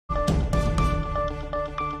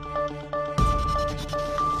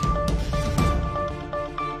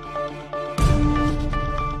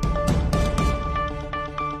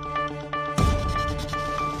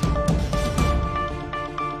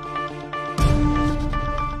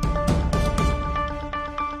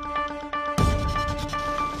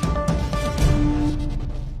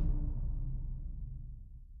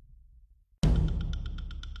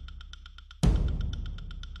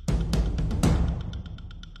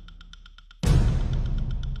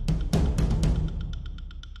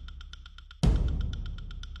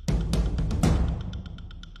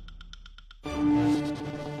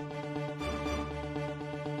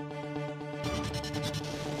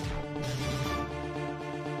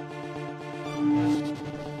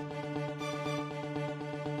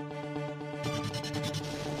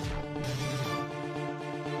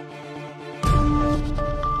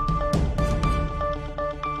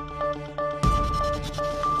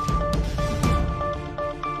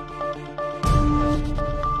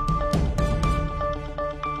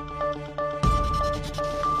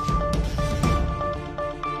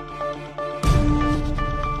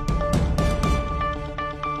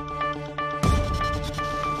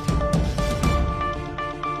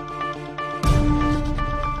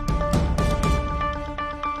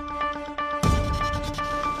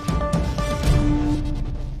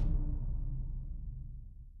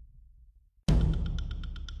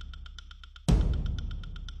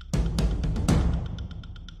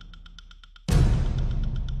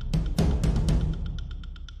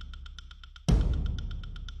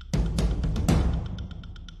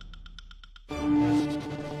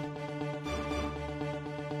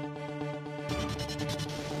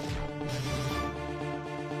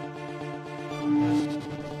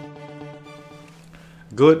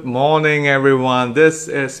Good morning, everyone. This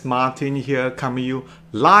is Martin here, coming you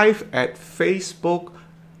live at Facebook,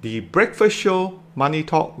 the breakfast show, Money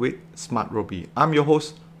Talk with SmartRobie. I'm your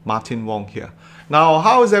host, Martin Wong here. Now,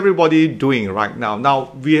 how is everybody doing right now?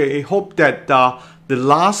 Now, we hope that the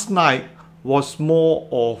last night was more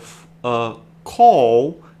of a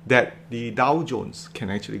call that the Dow Jones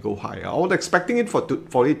can actually go higher. I was expecting it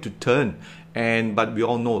for it to turn, but we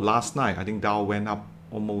all know last night, I think Dow went up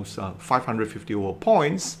almost 550 over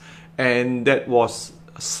points, and that was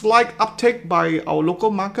a slight uptick by our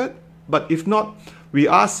local market. But if not, we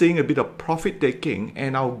are seeing a bit of profit taking,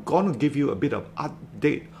 and I'm going to give you a bit of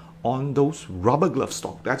update on those rubber glove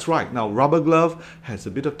stock. That's right. Now, rubber glove has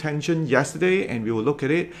a bit of tension yesterday, and we will look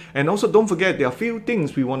at it. And also, don't forget, there are a few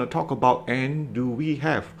things we want to talk about, and do we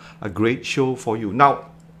have a great show for you. Now,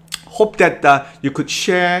 hope that you could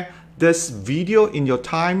share this video in your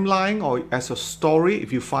timeline or as a story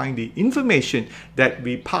if you find the information that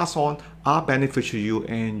we pass on are beneficial to you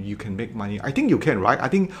and you can make money. I think you can, right? I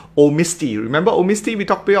think Omesti, remember Omesti we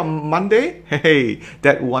talked about on Monday? Hey,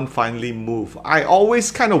 that one finally moved. I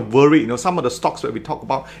always kind of worry, some of the stocks that we talk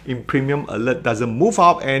about in Premium Alert doesn't move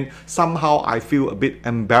up, and somehow I feel a bit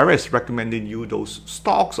embarrassed recommending you those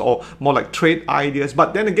stocks or more like trade ideas.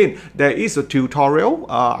 But then again, there is a tutorial.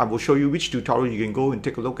 I will show you which tutorial you can go and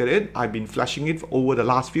take a look at it. I've been flashing it over the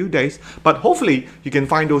last few days, but hopefully you can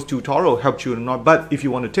find those tutorials help you or not. But if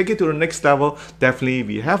you want to take it to the next level, definitely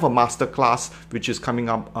we have a masterclass which is coming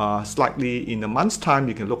up slightly in a month's time.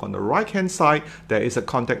 You can look on the right hand side, there is a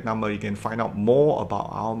contact number. You can find out more about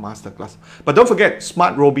our masterclass. But don't forget,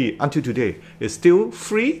 SmartRobie until today is still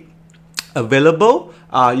free, available.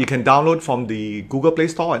 You can download from the Google Play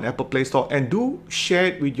Store and Apple Play Store, and do share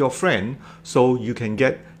it with your friend so you can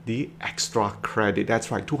get the extra credit.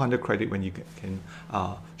 That's right, 200 credit when you can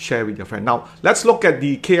share with your friend. Now, let's look at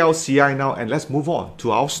the KLCI now, and let's move on to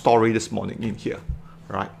our story this morning in here,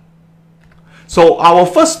 right? So our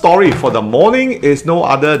first story for the morning is no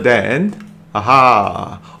other than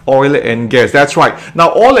oil and gas. That's right.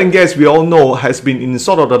 Now, oil and gas, we all know, has been in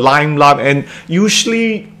sort of the limelight, and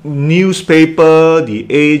usually newspaper, The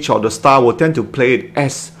Age or The Star will tend to play it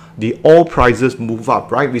as the oil prices move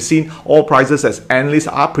up, right? We've seen oil prices, as analysts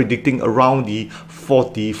are predicting, around the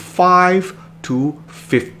 $45 to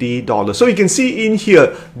 $50. So you can see in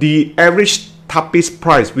here the average tapis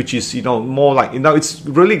price, which is more like it's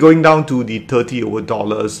really going down to the $30 over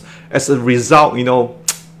dollars. As a result,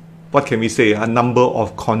 what can we say? A number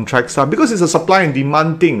of contracts are, because it's a supply and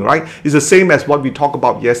demand thing, right? It's the same as what we talked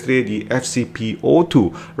about yesterday, the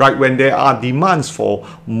FCPO2, right? When there are demands for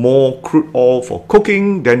more crude oil for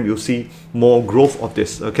cooking, then we'll see more growth of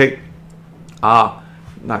this, okay?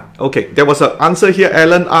 Okay, there was an answer here.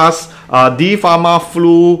 Alan asked, D Pharma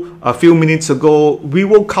flu a few minutes ago. We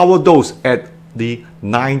will cover those at the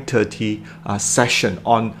 9:30 session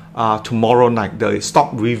on tomorrow night, the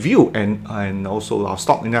stock review and also our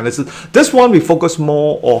stock analysis. This one we focus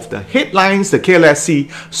more of the headlines, the KLSE,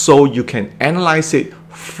 so you can analyze it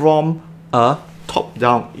from a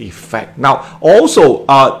top-down effect. Now, also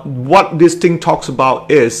what this thing talks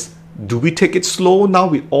about is, do we take it slow now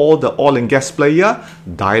with all the oil and gas player,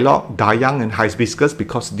 Dialog, Dayang and Hibiscus,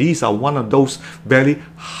 because these are one of those very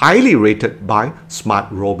highly rated by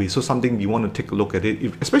SmartRobie. So something you want to take a look at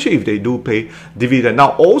it, especially if they do pay dividend.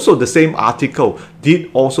 Now, also the same article did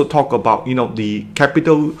also talk about the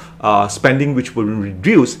capital spending, which will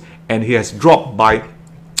reduce, and it has dropped by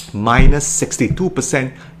minus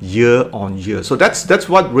 62% year on year. So that's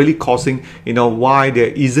what really causing why there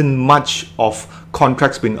isn't much of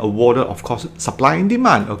contracts being awarded. Of course, supply and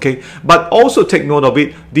demand, okay? But also take note of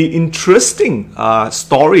it, the interesting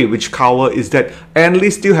story which cover is that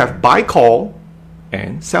analysts still have buy call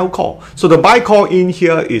and sell call. So the buy call in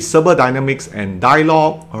here is Server Dynamics and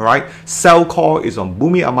Dialog, all right? Sell call is on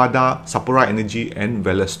Bumi Armada, Sapura Energy and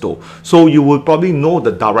Velesto. So you will probably know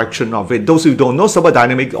the direction of it. Those who don't know, Server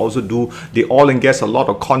Dynamics also do the oil and gas, a lot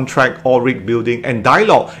of contract, oil rig building, and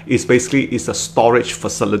Dialog is basically a storage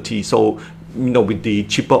facility. So with the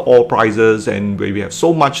cheaper oil prices and where we have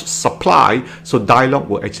so much supply, so Dialog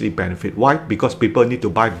will actually benefit. Why? Because people need to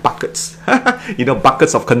buy buckets,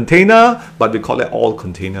 buckets of container, but we call it oil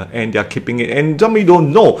container, and they're keeping it. And some you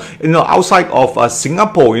don't know, outside of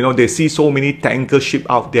Singapore, they see so many tanker ship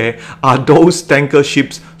out there. Are those tanker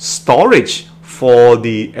ships storage for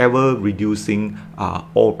the ever reducing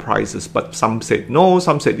oil prices? But some said no,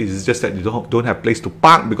 some said it is just that you don't have place to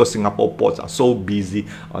park because Singapore ports are so busy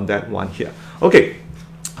on that one here. Okay,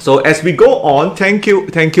 So as we go on, thank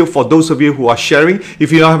you for those of you who are sharing.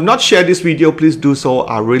 If you have not shared this video, please do so.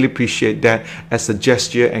 I really appreciate that as a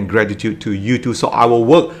gesture and gratitude to you too. So I will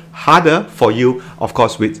work harder for you, of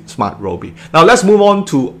course, with SmartRobie. Now let's move on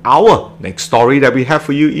to our next story that we have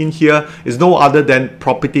for you in here. Is no other than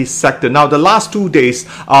property sector. Now the last 2 days,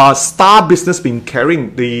 Star Business been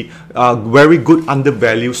carrying the very good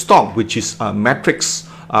undervalued stock, which is Matrix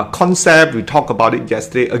Concept. We talked about it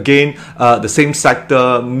yesterday. Again, the same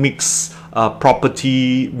sector, mixed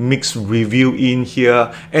property, mixed review in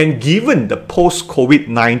here. And given the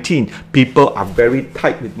post-COVID-19, people are very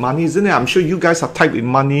tight with money, isn't it? I'm sure you guys are tight with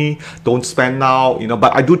money. Don't spend now, you know.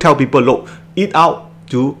 But I do tell people, look, eat out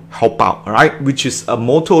to help out, all right, which is a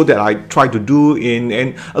motto that I try to do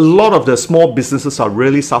and a lot of the small businesses are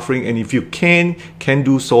really suffering, and if you can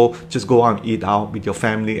do so, just go out and eat out with your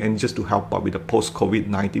family and just to help out with the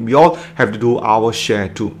post-COVID-19. We all have to do our share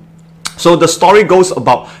too. So the story goes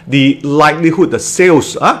about the likelihood, the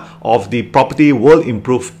sales of the property will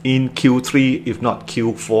improve in Q3, if not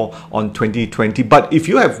Q4 on 2020. But if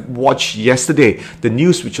you have watched yesterday, the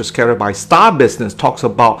news which was carried by Star Business talks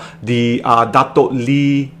about the Dato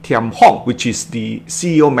Lee Tiam Hong, which is the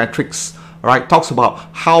CEO Matrix, right? Talks about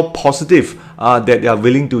how positive that they are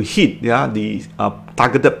willing to hit the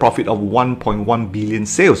targeted profit of 1.1 billion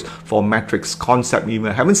sales for Matrix Concept.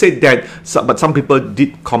 Even haven't said that, but some people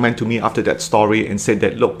did comment to me after that story and said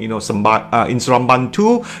that, look, you know, in Seremban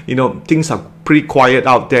too, you know, things are pretty quiet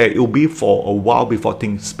out there. It will be for a while before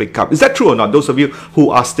things pick up. Is that true or not? Those of you who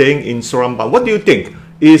are staying in Seremban, what do you think?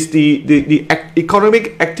 Is the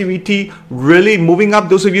economic activity really moving up?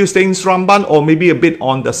 Those of you staying in Seremban, or maybe a bit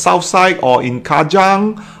on the south side, or in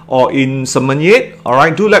Kajang, or in Semenyet, all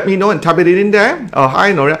right, do let me know and type it in there.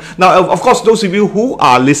 Hi, Noria. Now, of course, those of you who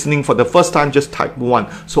are listening for the first time, just type 1.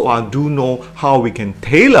 So I do know how we can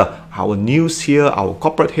tailor our news here, our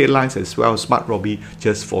corporate headlines, as well as SmartRobie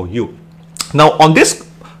just for you. Now, on this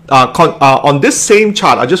same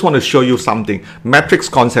chart, I just want to show you something. Matrix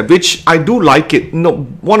Concept, which I do like it.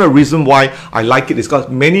 One of the reasons why I like it is because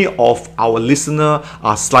many of our listeners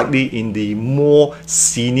are slightly in the more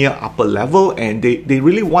senior upper level, and they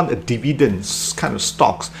really want a dividend kind of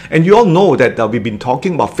stocks. And you all know that we've been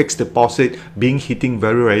talking about fixed deposit being hitting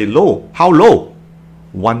very, very low. How low?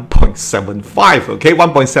 1.75. okay,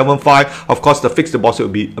 1.75. Of course, the fixed deposit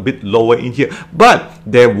will be a bit lower in here, but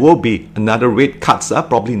there will be another rate cuts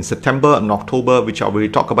probably in September and October, which I will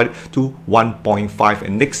talk about it, to 1.5,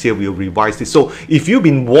 and next year we'll revise this. So if you've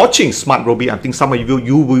been watching SmartRobie, I think some of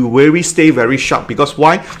you will stay very sharp, because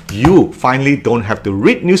why? You finally don't have to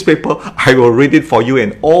read newspaper. I will read it for you,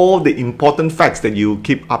 and all the important facts that you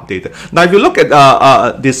keep updated. Now if you look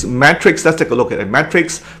at this matrix, let's take a look at the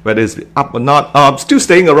matrix, whether it's up or not. Still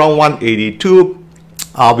staying around 182.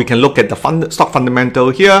 We can look at the stock fundamental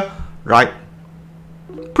here, right?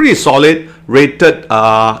 Pretty solid, rated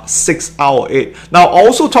 6 out of 8. Now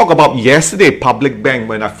also talk about yesterday Public Bank.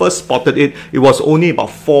 When I first spotted it, it was only about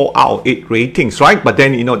 4 out of 8 ratings, right? But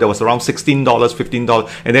then, you know, there was around $16, $15,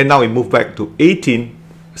 and then now it moved back to 18.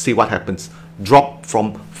 See what happens. Drop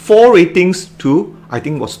from 4 ratings to, I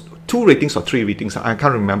think it was 2 ratings or 3 ratings, I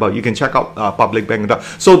can't remember. You can check out Public Bank.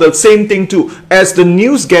 So the same thing too, as the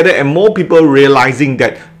news gather and more people realizing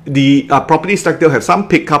that the property sector have some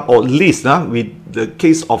pickup, or at least with the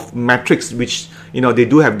case of Matrix, which, you know, they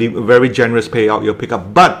do have the very generous payout, your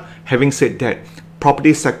pickup. But having said that,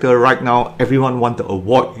 property sector right now, everyone want the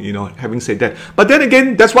award, you know, having said that. But then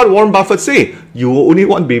again, that's what Warren Buffett say. You only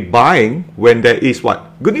want to be buying when there is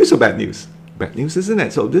what? Good news or bad news? Bad news, isn't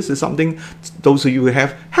it? So this is something those of you who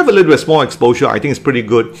have a little bit small exposure, I think it's pretty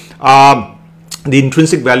good. The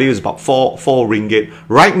intrinsic value is about 4 ringgit.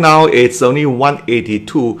 Right now, it's only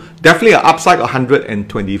 182. Definitely an upside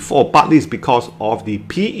 124. Partly it's because of the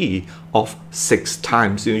PE of 6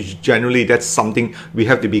 times. You know, generally, that's something we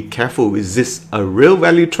have to be careful. Is this a real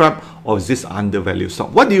value trap, or is this undervalued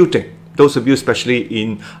stock? What do you think? Those of you, especially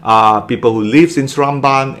in people who lives in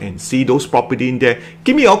Seremban and see those property in there,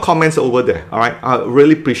 give me your comments over there. All right, I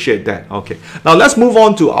really appreciate that. Okay, now let's move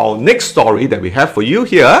on to our next story that we have for you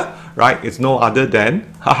here. Right, it's no other than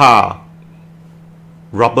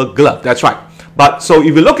rubber glove. That's right. But so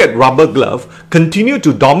if you look at rubber glove, continue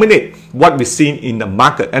to dominate what we've seen in the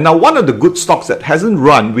market. And now one of the good stocks that hasn't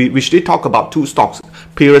run, which they talk about 2 stocks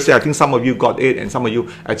previously, I think some of you got it and some of you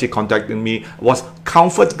actually contacted me, was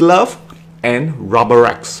Comfort Glove and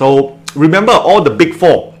Rubberex. So remember all the big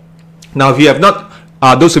 4. Now if you have not,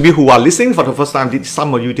 those of you who are listening for the first time,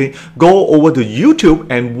 some of you did, go over to YouTube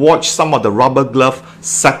and watch some of the rubber glove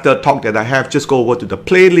sector talk that I have. Just go over to the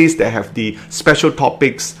playlist. They have the special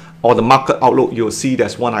topics or the market outlook, you'll see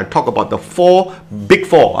there's one I talk about the big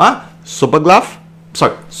four. Super glove,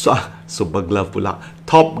 super glove pula,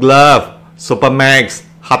 top glove, Supermax,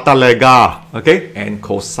 Hatta Lega, okay, and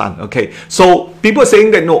Kosan, okay. So people are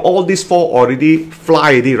saying that no, all these four already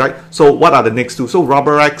fly already, right? So what are the next two? So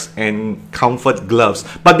Rubberex and Comfort gloves,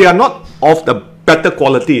 but they are not of the better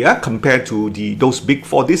quality compared to those big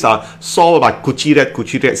four. These are sort of like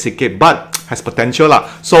kuchiret sikit, but has potential lah.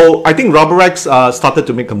 So I think Rubberex started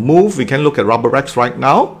to make a move. We can look at Rubberex right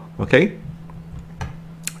now, okay.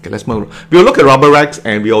 Okay, let's move. We'll look at Rubberex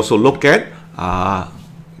and we also look at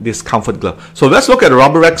this Comfort glove. So let's look at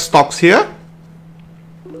Rubberex stocks here.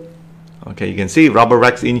 Okay, you can see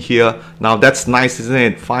Rubberex in here. Now that's nice, isn't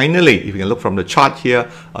it? Finally, if you can look from the chart here,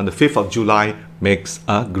 on the 5th of July, makes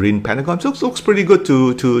a green pentagon. So it looks pretty good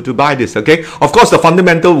to buy this, okay? Of course, the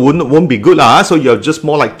fundamental won't be good, so you're just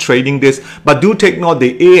more like trading this. But do take note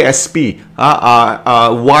the ASP.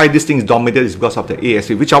 Why this thing is dominated is because of the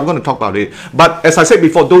ASP, which I'm going to talk about it. But as I said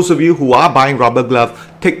before, those of you who are buying rubber glove,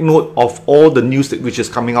 take note of all the news which is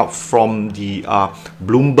coming out from the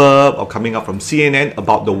Bloomberg or coming out from CNN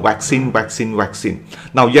about the vaccine.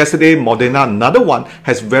 Now, yesterday, Moderna, another one,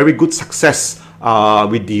 has very good success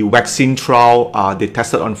with the vaccine trial. They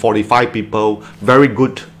tested on 45 people, very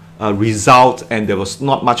good results, and there was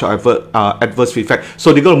not much of adverse effect.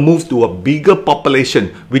 So they're going to move to a bigger population,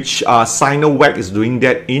 which Sinovac is doing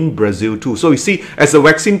that in Brazil too. So you see, as the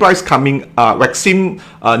vaccine price coming, vaccine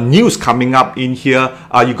news coming up in here,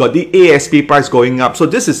 you got the ASP price going up. So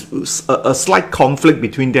this is a slight conflict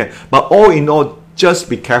between them. But all in all, just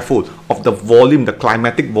be careful of the volume, the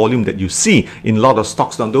climatic volume that you see in a lot of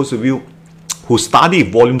stocks. Now, those of you who study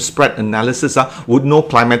volume spread analysis would know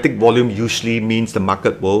climatic volume usually means the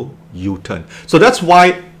market will U-turn. So that's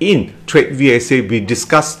why in Trade VSA we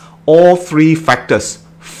discuss all three factors: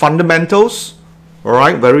 fundamentals, all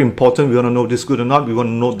right, very important. We want to know this good or not. We want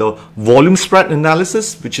to know the volume spread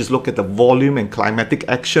analysis, which is look at the volume and climatic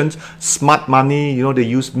actions. Smart money, you know, they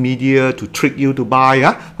use media to trick you to buy,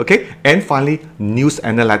 okay. And finally, news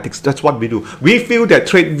analytics. That's what we do. We feel that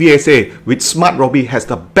Trade VSA with SmartRobie has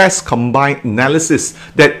the best combined analysis,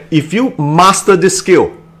 that if you master this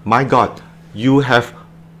skill, my God, you have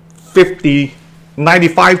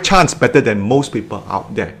 95 chance better than most people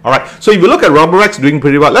out there. All right, so if you look at Rubberex doing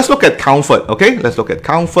pretty well, let's look at Comfort. Okay, let's look at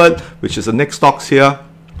Comfort, which is the next stocks here,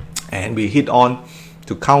 and we hit on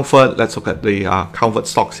to Comfort. Let's look at the Comfort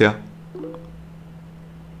stocks here.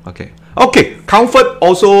 Okay, Comfort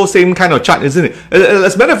also same kind of chart, isn't it?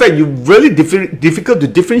 As a matter of fact, you really difficult to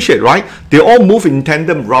differentiate, right? They all move in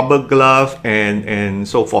tandem, rubber glove and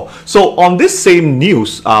so forth. So on this same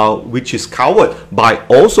news, which is covered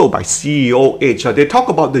also by CEO H, they talk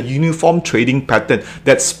about the uniform trading pattern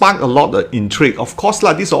that sparked a lot of intrigue. Of course,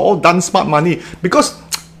 these are all done smart money, because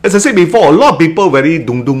as I said before, a lot of people very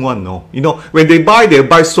dung one, no? You know, when they'll buy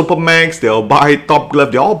Supermax, they'll buy Top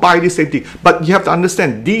Glove, they all buy the same thing. But you have to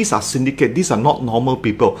understand, these are syndicate, these are not normal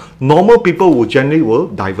people. Normal people will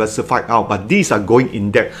generally diversify out, but these are going in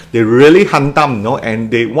depth. They really hunt them, no? And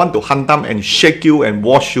they want to hunt them and shake you and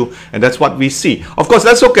wash you, and that's what we see. Of course,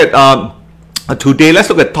 let's look at today. Let's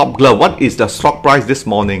look at Top Glove. What is the stock price this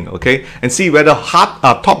morning, okay? And see whether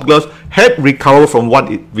Top Glove had recovered from what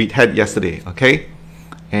we had yesterday, okay?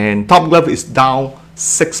 And Top Glove is down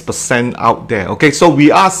 6% out there. Okay, so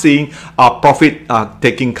we are seeing profit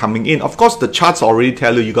taking coming in. Of course, the charts already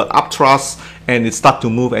tell you got upthrust and it start to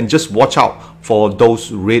move, and just watch out for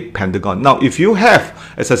those red pentagon. Now, if you have,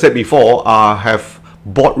 as I said before, have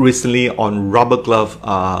bought recently on rubber glove,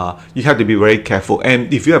 you have to be very careful.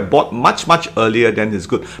 And if you have bought much earlier, then it's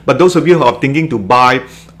good. But those of you who are thinking to buy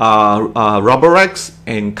Rubberex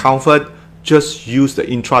and Comfort, just use the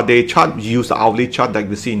intraday chart, use the hourly chart like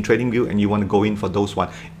we see in TradingView, and you want to go in for those one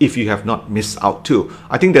if you have not missed out too.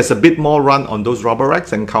 I think there's a bit more run on those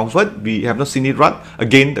Rubberex and Comfort. We have not seen it run.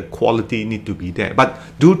 Again, the quality need to be there. But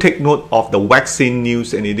do take note of the vaccine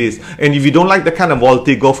news, and it is. And if you don't like the kind of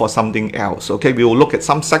volatility, go for something else. Okay, we will look at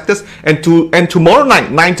some sectors. And tomorrow night,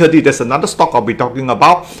 9:30, there's another stock I'll be talking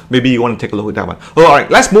about. Maybe you want to take a look at that one. All right,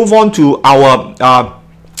 let's move on to our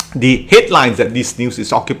the headlines that this news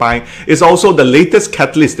is occupying. Is also the latest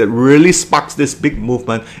catalyst that really sparks this big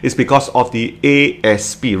movement is because of the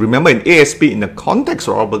ASP. Remember, in ASP, in the context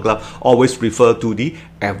of rubber glove, always refer to the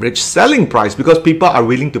average selling price, because people are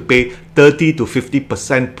willing to pay 30 to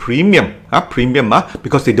 50% premium,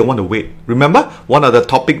 because they don't want to wait. Remember, one of the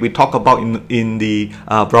topic we talk about in the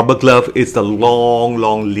rubber glove is the long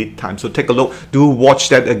lead time. So take a look, do watch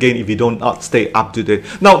that again if you don't stay up to date.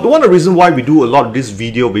 Now, one of the reasons why we do a lot of this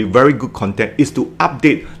video with very good content is to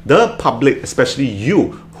update the public, especially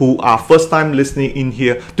you who are first time listening in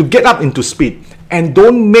here to get up into speed and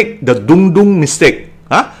don't make the dung mistake.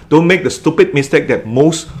 Don't make the stupid mistake that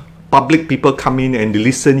most public people come in and they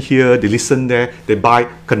listen here, they listen there, they buy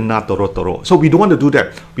kena toro. So we don't want to do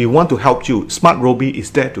that. We want to help you. SmartRobie is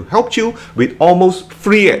there to help you with almost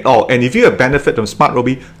free at all. And if you have benefit from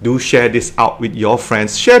SmartRobie, do share this out with your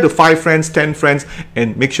friends. Share to 5 friends, 10 friends,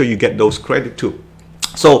 and make sure you get those credit too.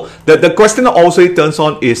 So the question also turns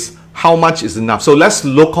on is, how much is enough? So let's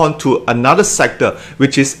look on to another sector,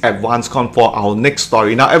 which is Advcon for our next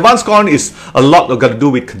story. Now, Advcon is a lot got to do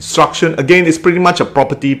with construction. Again, it's pretty much a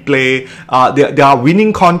property play. They are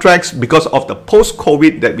winning contracts because of the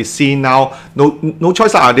post-COVID that we see now. No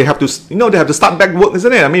choice. They have to, they have to start back work,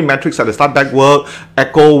 isn't it? I mean, Matrix had to start back work.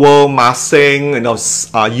 Echo World, Masing,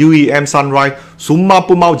 UEM, Sunrise. Semua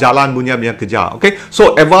pun mau jalan punya kerja. Okay,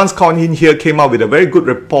 so Advcon in here came out with a very good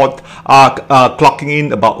report, clocking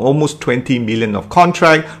in about almost 20 million of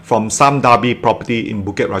contract from some Derby property in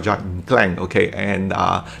Bukit Raja in Klang. Okay, and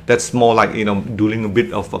that's more like doing a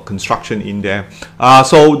bit of construction in there.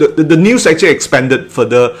 So the news actually expanded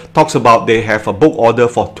further, talks about they have a book order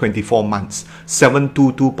for 24 months,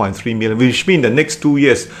 722.3 million, which means the next 2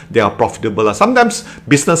 years they are profitable. Sometimes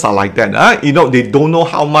business are like that. They don't know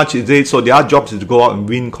how much is it, so their jobs is to go out and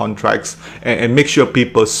win contracts and make sure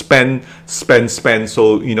people spend,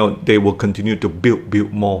 so they will continue to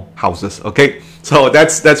build more houses. Okay, so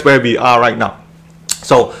that's where we are right now.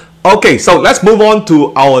 So okay, so let's move on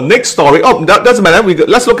to our next story. Oh, that doesn't matter.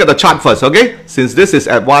 Let's look at the chart first. Okay, since this is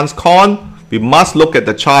Advcon, we must look at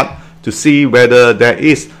the chart to see whether there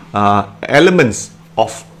is elements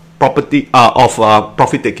of profit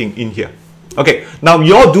taking in here. Okay, now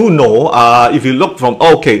you all do know, if you look from,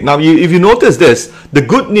 okay, now if you notice this, the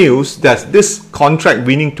good news that this contract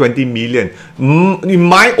winning 20 million, in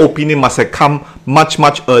my opinion, must have come much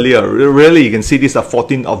earlier. Really, you can see this,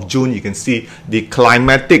 14th of June, you can see the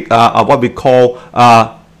climatic, what we call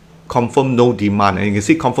confirm no demand. And you can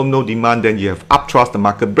see confirm no demand, then you have upthrust, the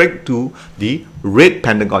market break to the red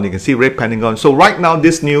pentagon. You can see red pentagon. So right now,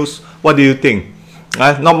 this news, what do you think?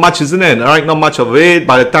 Not much, isn't it? All right, not much of it.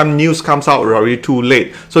 By the time news comes out, we're already too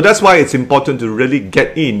late. So that's why it's important to really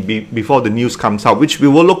get in before the news comes out, which we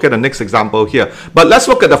will look at the next example here. But let's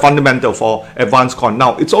look at the fundamental for Advcon.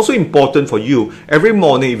 Now, it's also important for you every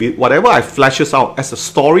morning, whatever I flashes out as a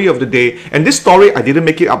story of the day, and this story I didn't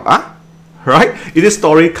make it up, right? This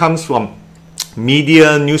story comes from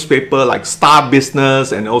media, newspaper like Star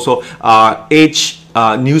Business and also Age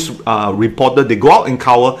news reporter. They go out and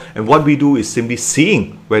cover, and what we do is simply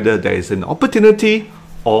seeing whether there is an opportunity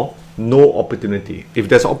or no opportunity. If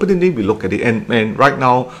there's opportunity, we look at it. And right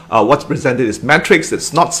now, what's presented is Matrix.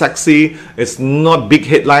 It's not sexy, it's not big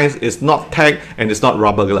headlines, it's not tech, and it's not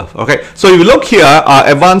rubber glove. Okay, so if you look here,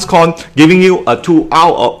 Advcon giving you a 2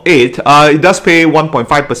 out of 8. It does pay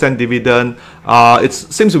 1.5% dividend. It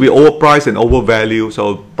seems to be overpriced and overvalued,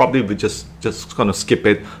 so probably we just gonna skip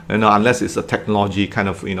it, unless it's a technology kind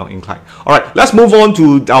of incline. All right, let's move on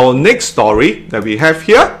to our next story that we have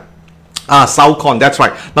here. Salcon, that's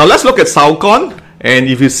right. Now let's look at Salcon, and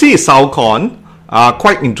if you see Salcon,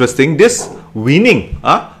 quite interesting. This winning,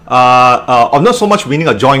 not so much winning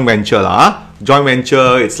a joint venture, joint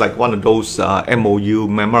venture, it's like one of those MOU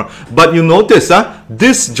member. But you notice,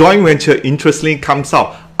 this joint venture interestingly comes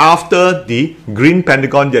out after the green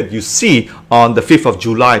pentagon that you see on the 5th of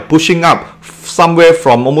July, pushing up somewhere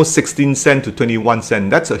from almost 16 cents to 21 cents.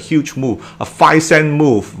 That's a huge move, a 5-cent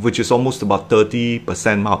move, which is almost about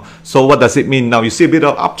 30% out. So what does it mean? Now you see a bit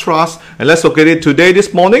of upthrust, and let's look at it today,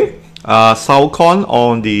 this morning. Salcon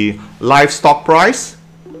on the live stock price,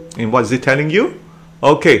 and what is it telling you?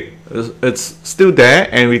 Okay, it's still there,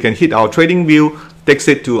 and we can hit our trading view, takes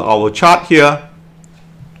it to our chart here.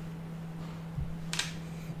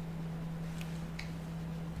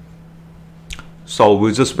 So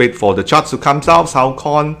we'll just wait for the charts to come out.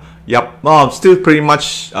 Salcon, yep, still pretty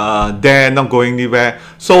much there, not going anywhere.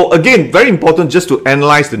 So again, very important just to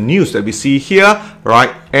analyze the news that we see here,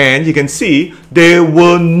 right? And you can see there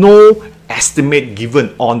were no estimate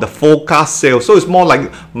given on the forecast sales. So it's more like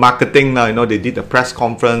marketing now. They did a press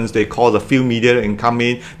conference, they call a few media and come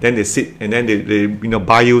in, then they sit and then they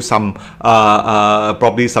buy you some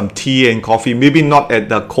probably some tea and coffee. Maybe not at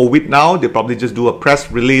the COVID now, they probably just do a press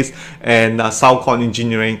release, and Salcon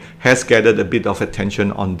Engineering has gathered a bit of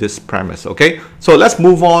attention on this premise. Okay, so let's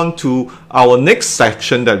move on to our next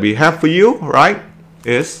section that we have for you, right?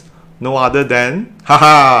 Is No other than,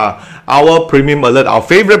 our premium alert, our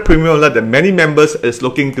favorite premium alert that many members is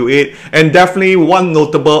looking to it. And definitely one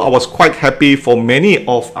notable, I was quite happy for many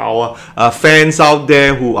of our fans out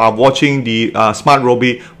there who are watching the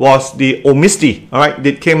SmartRobie, was the Omesti. All right,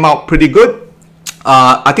 it came out pretty good.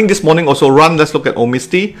 I think this morning also run. Let's look at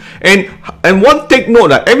Omesti. And one take note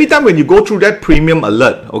that every time when you go through that premium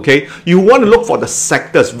alert, okay, you want to look for the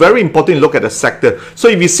sectors. Very important to look at the sector. So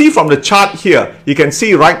if you see from the chart here, you can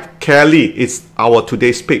see, right, Caely is our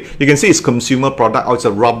today's pick. You can see it's consumer product or it's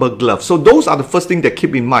a rubber glove. So those are the first thing that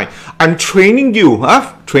keep in mind. I'm training you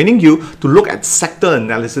to look at sector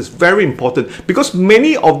analysis. Very important, because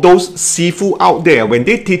many of those sifu out there, when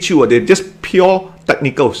they teach you, they're just pure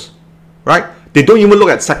technicals, right? They don't even look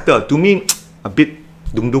at sector. To me, a bit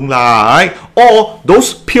dung lah, right? Or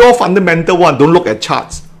those pure fundamental ones don't look at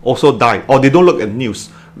charts, also die. Or they don't look at news.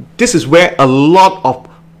 This is where a lot of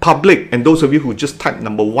public, and those of you who just type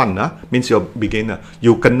number 1, means you're beginner.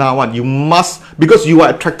 You kena one. You must, because you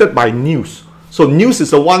are attracted by news. So news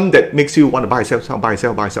is the one that makes you want to buy, sell, buy,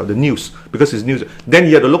 sell, buy, sell. The news, because it's news. Then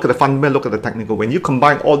you have to look at the fundamental, look at the technical. When you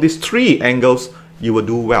combine all these 3 angles, you will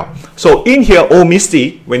do well. So in here,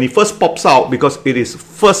 Omesti, when it first pops out, because it is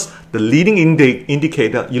first the leading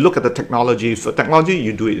indicator, you look at the technology. For technology,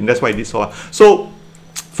 you do it, and that's why it is so well. So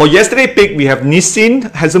for yesterday pick, we have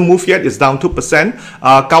Nihsin, hasn't moved yet, it's down 2%.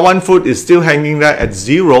 Kawan food is still hanging there at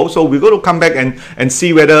 0. So we're going to come back and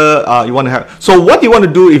see whether you want to have. So what you want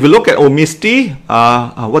to do, if you look at Omesti,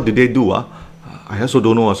 what do they do? I also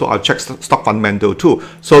don't know, so I'll check stock fundamental too.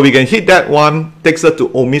 So we can hit that one, takes us to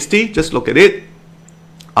Omesti, just look at it.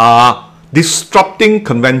 Disrupting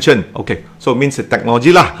convention. Okay, so it means the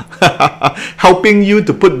technology lah. Helping you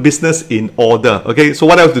to put business in order. Okay, so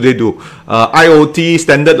what else do they do? IoT,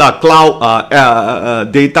 standard lah, cloud,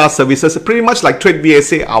 data services, pretty much like Trade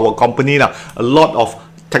VSA, our company lah. A lot of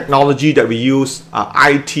technology that we use,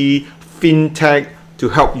 IT, fintech, to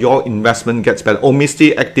help your investment gets better.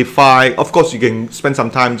 Omesti, Actify, of course you can spend some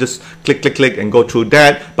time, just click and go through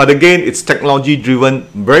that. But again, it's technology driven,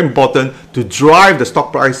 very important to drive the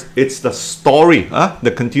stock price. It's the story, the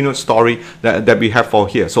continued story that we have for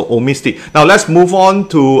here. So Omesti. Now let's move on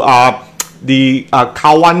to the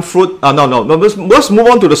Kawan fruit. Let's move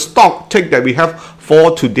on to the stock take that we have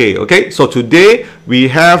for today. Okay, so today we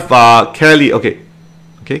have Caely. Okay,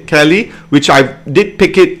 Caely, which I did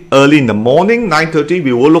pick it early in the morning, 9:30.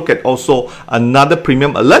 We will look at also another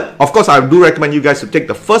premium alert. Of course, I do recommend you guys to take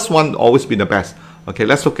the first one, always be the best. Okay,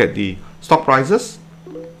 let's look at the stock prices,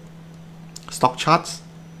 stock charts.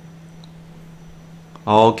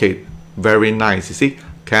 Okay, very nice. You see,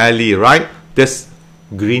 Caely, right? This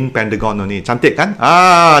green pentagon on it. Cantik kan?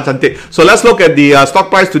 Cantik. So let's look at the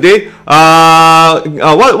stock price today.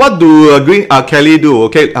 What do Caely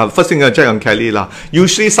do? Okay, first thing I'll check on Caely lah.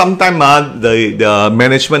 Usually, sometime the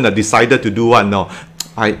management decided to do one. No,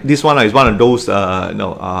 this one is one of those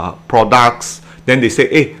products. Then they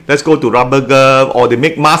say, hey, let's go to rubber glove, or they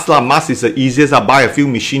make mask lah. Mask is the easiest. Buy a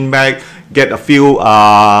few machine bag, get a few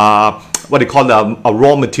what they call a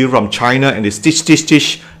raw material from China, and they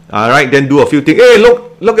stitch. Alright, then do a few things. Hey,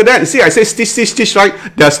 look at that. You see, I say stitch, right?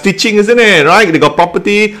 They're stitching, isn't it? Right? They got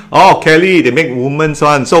property. Oh, Caely, they make women's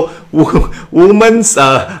one. So, women's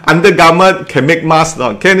undergarment can make masks.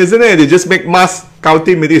 Can, isn't it? They just make masks.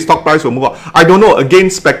 Ultimately, stock price will move up. I don't know.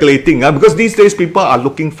 Again, speculating. Because these days, people are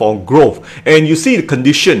looking for growth. And you see the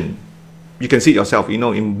condition. You can see it yourself, in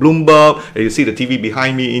Bloomberg, and you see the TV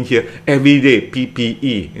behind me in here, every day,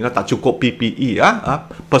 PPE, tak cukup PPE,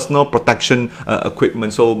 personal protection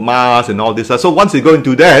equipment, so masks and all this. So once you go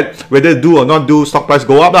into that, whether do or not do, stock price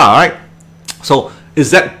go up, right? So is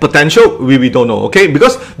that potential? We don't know, okay?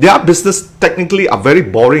 Because their business technically are very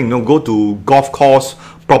boring, go to golf course,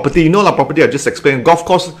 property, property I just explained. Golf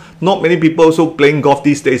course, not many people also playing golf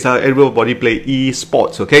these days. Everybody play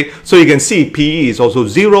e-sports, okay? So you can see PE is also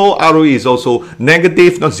 0, ROE is also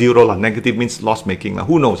negative, not 0 lah. Negative means loss making.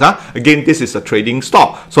 Who knows, Again, this is a trading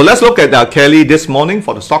stock. So let's look at Caely this morning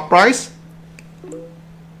for the stock price.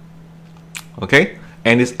 Okay,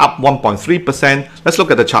 and it's up 1.3%. Let's look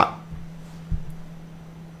at the chart.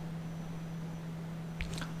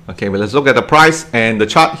 Okay, well, let's look at the price and the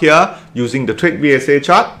chart here using the Trade VSA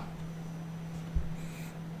chart.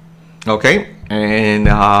 Okay, and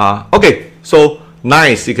okay, so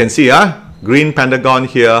nice. You can see green pentagon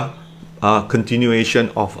here,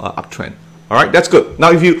 continuation of uptrend. All right, that's good.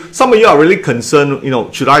 Now, if some of you are really concerned,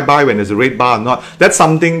 should I buy when there's a red bar or not? That's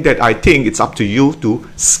something that I think it's up to you to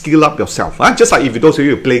skill up yourself. Just like if those of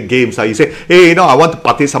you who play games, you say, hey, I want to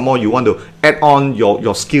party some more. You want to add on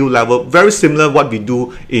your skill level. Very similar what we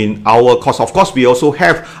do in our course. Of course, we also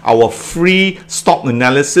have our free stock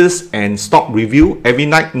analysis and stock review every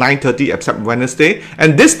night, 9:30 except Wednesday.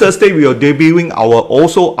 And this Thursday, we are debuting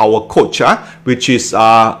our coach, which is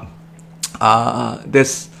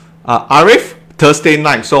Arif, Thursday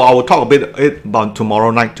night. So I will talk a bit about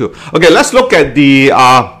tomorrow night too. Okay, let's look at the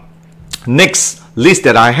next list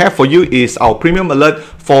that I have for you is our premium alert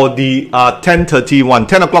for the 10:31.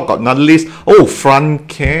 10 o'clock got another list. Oh, front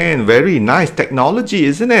can, very nice technology,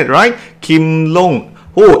 isn't it? Right? Kim Long.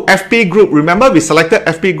 Oh, FP group. Remember we selected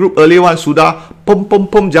FP group earlier on. Sudah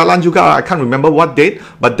pum jalan juga. I can't remember what date,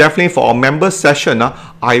 but definitely for our member session,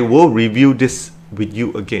 I will review this with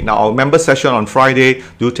you again. Now our member session on Friday,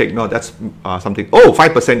 do take note, that's something. Oh,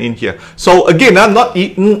 5% in here. So again, not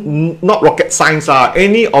rocket science.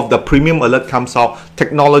 Any of the premium alert comes out,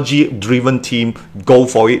 technology driven team, go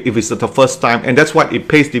for it if it's the first time, and that's what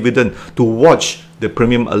it pays dividend to watch the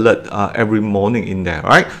premium alert every morning in there.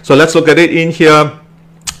 Right, so let's look at it in here.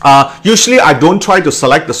 Usually I don't try to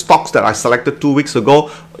select the stocks that I selected 2 weeks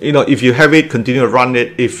ago. If you have it, continue to run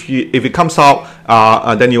it. If it comes out,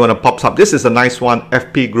 then you want to pop up. This is a nice one,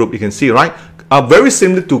 FP group. You can see, right? Very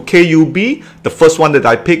similar to KUB, the first one that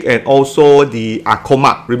I picked, and also the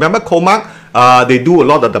Comac. Remember Comac? They do a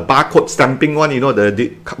lot of the barcode stamping one.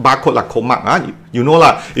 The barcode like Comac.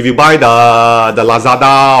 If you buy the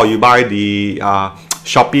Lazada or you buy the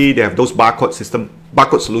Shopee, they have those barcode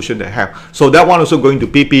solution they have. So that one also going to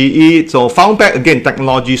PPE. So found back again,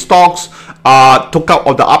 technology stocks. Took out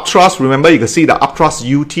of the uptrust. Remember, you can see the uptrust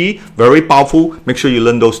UT, very powerful. Make sure you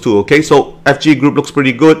learn those two. Okay, so FG group looks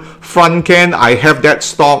pretty good. Front can, I have that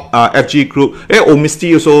stock. FG group.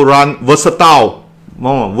 Omesti also run. Versatile.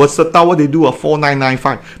 Versatile, what they do?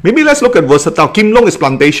 4995. Maybe let's look at Versatile. Kim Long is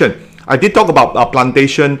plantation. I did talk about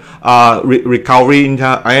plantation recovery in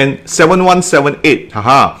here, and 7178.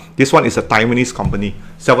 This one is a Taiwanese company.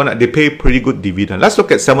 They pay pretty good dividend. Let's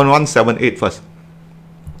look at 7178 first.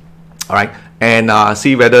 All right, and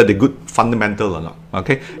see whether they're good fundamental or not.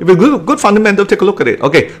 Okay, if it's good fundamental, take a look at it.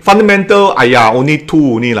 Okay, fundamental, only 2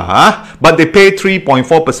 only lah, but they pay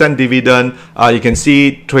 3.4% dividend. You can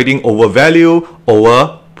see trading over value,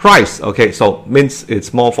 over price. Okay, so means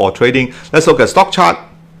it's more for trading. Let's look at stock chart.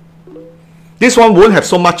 This one won't have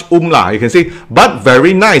so much lah, you can see, but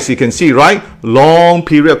very nice. You can see, right? Long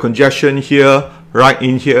period of congestion here, right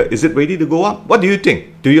in here. Is it ready to go up? What do you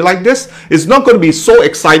think? Do you like this? It's not going to be so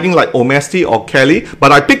exciting like Omesti or Caely,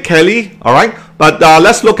 but I picked Caely, all right? But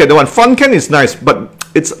let's look at the one. Front can is nice, but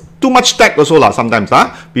it's too much tech also lah sometimes.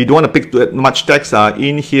 We don't want to pick too much text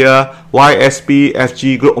in here. YSP,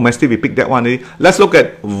 FG group, Omesti, we picked that one. Let's look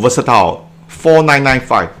at Versatile,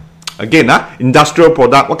 4995. Again, industrial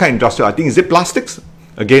product. What kind of industrial? I think, is it plastics?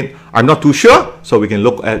 Again, I'm not too sure. So we can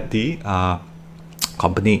look at the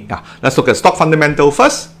company. Let's look at stock fundamental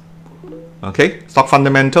first. Okay, stock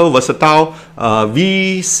fundamental, Versatile,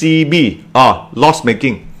 VCB, loss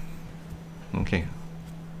making. Okay.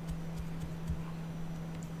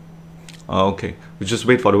 Okay, we just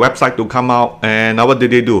wait for the website to come out. And now what did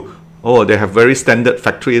they do? Oh, they have very standard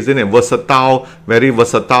factory, isn't it? Versatile, very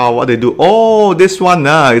versatile. What they do? Oh, this one,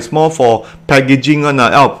 it's more for packaging,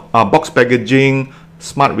 box packaging,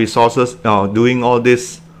 smart resources, doing all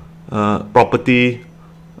this property.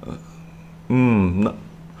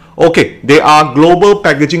 Okay, they are global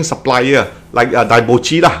packaging supplier, like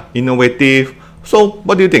Daibochi lah, innovative. So,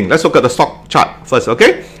 what do you think? Let's look at the stock chart first,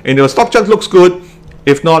 okay? And the stock chart looks good.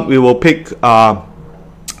 If not, we will pick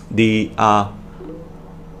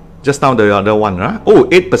just now the other one, right? Oh,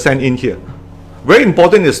 8% in here. Very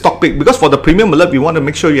important is stock pick, because for the premium alert, we want to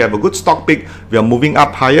make sure you have a good stock pick. We are moving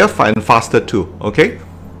up higher and faster too. Okay.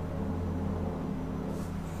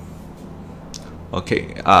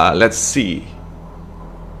 Okay. Let's see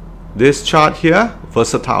this chart here.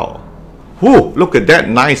 Versatile. Whoo, look at that,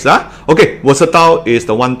 nice, Okay, Versatile is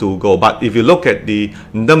the one to go. But if you look at the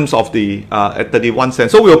in terms of the at 31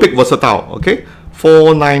 cents, so we will pick Versatile. Okay,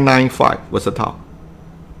 4995 Versatile.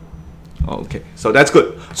 Okay, so that's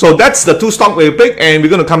good. So that's the two stock we pick, and we're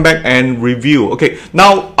going to come back and review. Okay,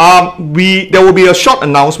 now there will be a short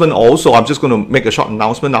announcement also. I'm just going to make a short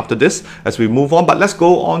announcement after this as we move on. But let's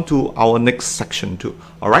go on to our next section too.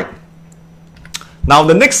 All right. Now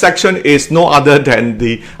the next section is no other than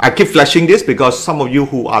I keep flashing this because some of you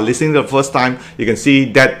who are listening the first time, you can see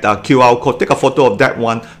that QR code. Take a photo of that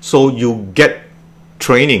one so you get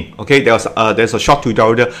training. Okay, there's a short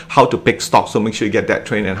tutorial how to pick stocks, so make sure you get that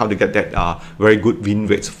training and how to get that very good win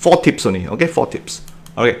rates. 4 tips only. Okay, 4 tips.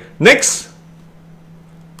 Okay, next.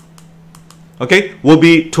 Okay, will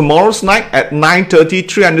be tomorrow's night at 9:30,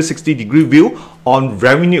 360-degree view on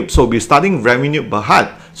revenue. So we'll be starting revenue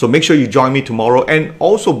Berhad. So make sure you join me tomorrow, and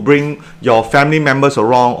also bring your family members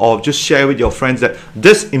around, or just share with your friends that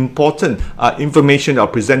this important information I'll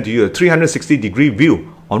present to you, a 360-degree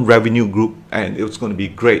view on revenue group, and it's going to be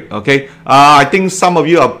great. Okay, I think some of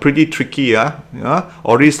you are pretty tricky.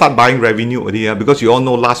 Already start buying revenue already, because you all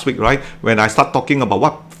know last week, right, when I start talking about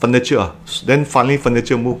what furniture, then finally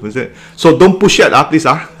furniture move, is it? So don't push it, please.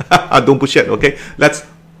 Don't push it. Okay, let's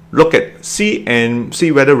look at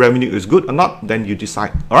see whether revenue is good or not, then you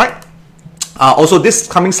decide. All right. Also, this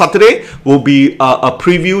coming Saturday will be a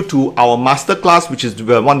preview to our masterclass, which is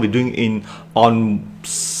the one we're doing on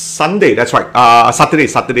Sunday. That's right.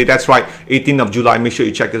 Saturday. That's right. 18th of July. Make sure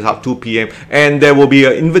you check this out, 2 p.m. And there will be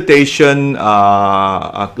an invitation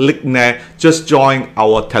link there. Just join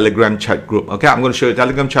our Telegram chat group. Okay, I'm going to show you the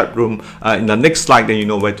Telegram chat room in the next slide, then you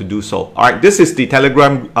know where to do so. All right, this is the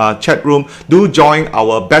Telegram chat room. Do join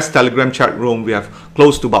our best Telegram chat room. We have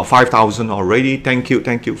close to about 5,000 already. Thank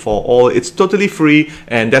you for all. It's totally free,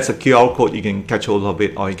 and that's a QR code. You can catch hold of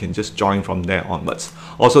it, or you can just join from there onwards.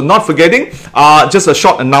 Also, not forgetting, just a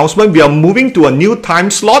short announcement, we are moving to a new time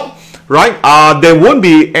slot, right? There won't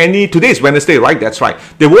be any, today is Wednesday, right? That's right.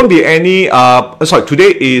 There won't be any, sorry,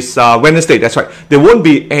 today is Wednesday, that's right. There won't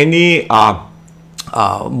be any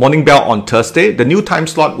morning bell on Thursday. The new time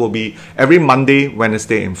slot will be every Monday,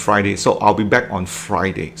 Wednesday, and Friday. So I'll be back on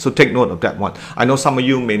Friday. So take note of that one. I know some of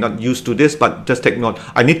you may not used to this, but just take note.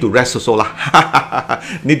 I need to rest also lah.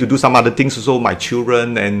 Need to do some other things also, my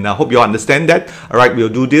children, and I hope you understand that. All right, we'll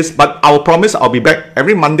do this, but I'll promise I'll be back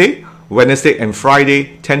every Monday, Wednesday, and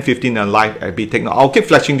Friday, 10:15 and live at take note. I'll keep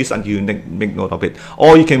flashing this until you make note of it,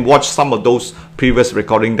 or you can watch some of those previous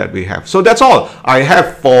recording that we have. So that's all I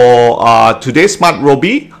have for today's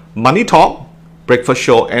SmartRobie Money Talk breakfast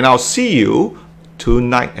show, and I'll see you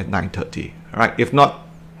tonight at 9:30. All right, if not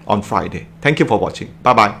on Friday. Thank you for watching.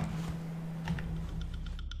 Bye bye.